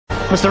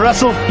Mr.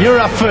 Russell, you're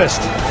up first.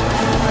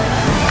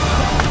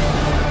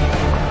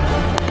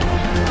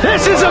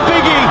 This is a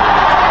biggie.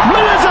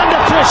 Miller's under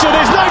pressure,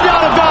 there's no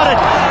doubt about it.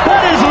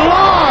 That is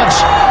large.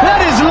 That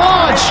is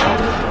large.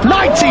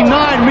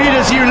 99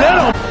 meters, you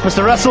little.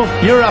 Mr. Russell,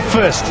 you're up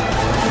first.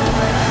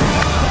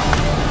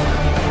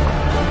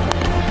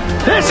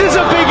 This is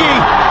a biggie.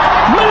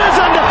 Miller's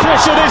under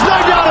pressure, there's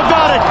no doubt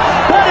about it.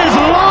 That is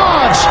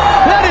large.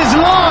 That is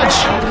large.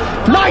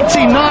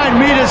 99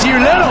 meters, you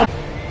little.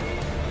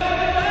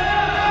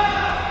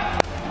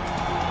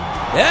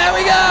 There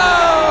we go.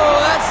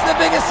 That's the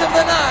biggest of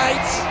the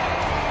night.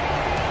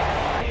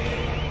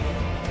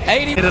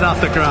 80. Hit it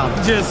off the ground.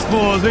 Just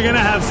pause. We're going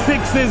to have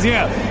sixes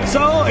here.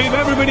 So if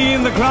everybody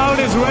in the crowd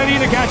is ready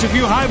to catch a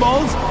few high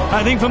balls,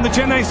 I think from the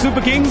Chennai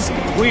Super Kings,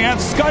 we have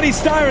Scotty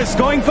Styris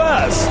going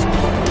first.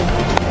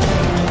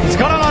 He's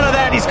got a lot of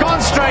that. He's gone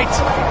straight.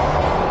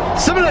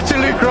 Similar to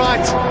Luke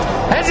Wright.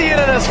 Has he hit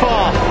it as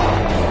far?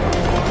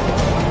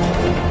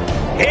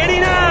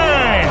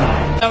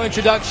 89. No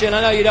introduction.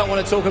 I know you don't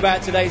want to talk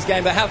about today's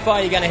game, but how far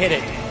are you going to hit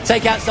it?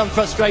 Take out some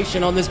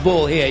frustration on this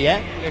ball here, yeah?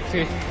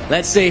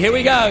 Let's see. Here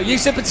we go.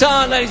 Yusuf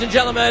Pathan, ladies and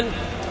gentlemen.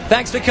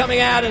 Thanks for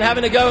coming out and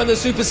having a go in the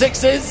Super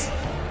Sixes.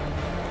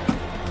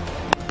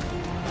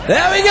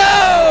 There we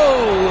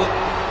go.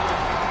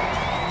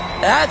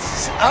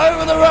 That's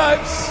over the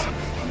ropes.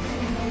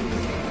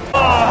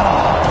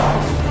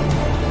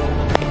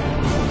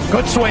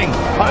 Good swing.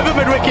 Over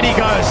mid-wicket he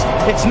goes.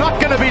 It's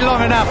not going to be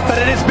long enough, but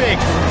it is big.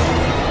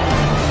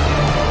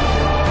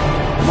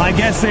 My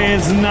guess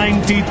is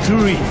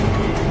 93.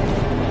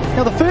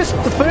 Yeah, the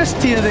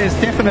first tier there is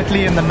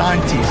definitely in the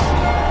 90s.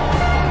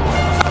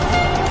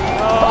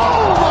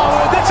 Oh, my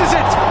word, this is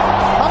it.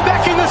 I'm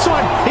backing this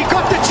one. He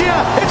got the cheer.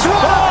 It's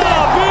right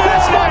up there.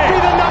 This might be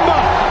the number.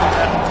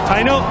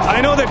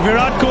 I know that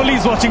Virat Kohli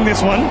is watching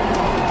this one.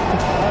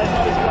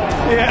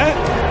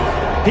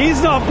 Yeah,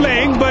 he's not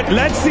playing, but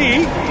let's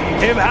see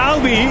if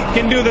Albi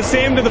can do the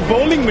same to the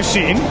bowling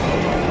machine.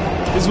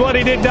 Is what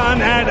he did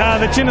down at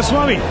the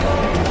Chinnaswamy.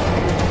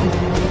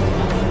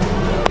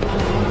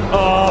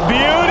 Oh,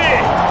 beauty!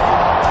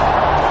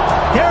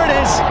 Here it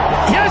is.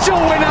 Here's your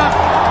winner.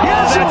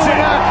 Here's your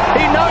winner.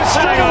 He knows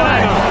straight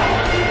away.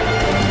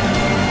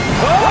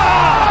 Oh!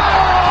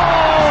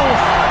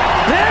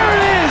 There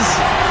it is.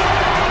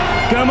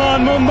 Come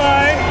on,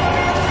 Mumbai.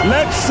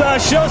 Let's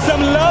show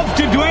some love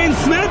to Dwayne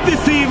Smith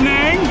this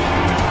evening.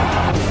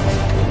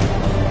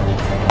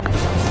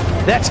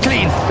 That's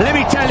clean. Let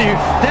me tell you,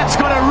 that's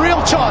got a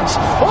real chance.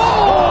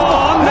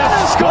 Oh, that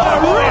has got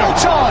a real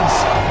chance.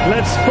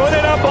 Let's put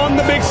it up on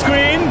the big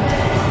screen.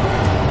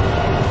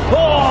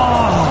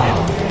 Oh!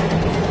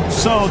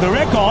 So the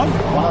record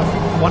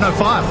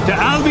 105 to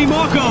Albi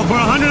Morco for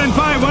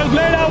 105. Well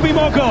played, Albi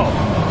Morco.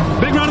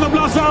 Big round of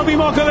applause for Albi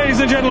Morco, ladies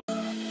and gentlemen.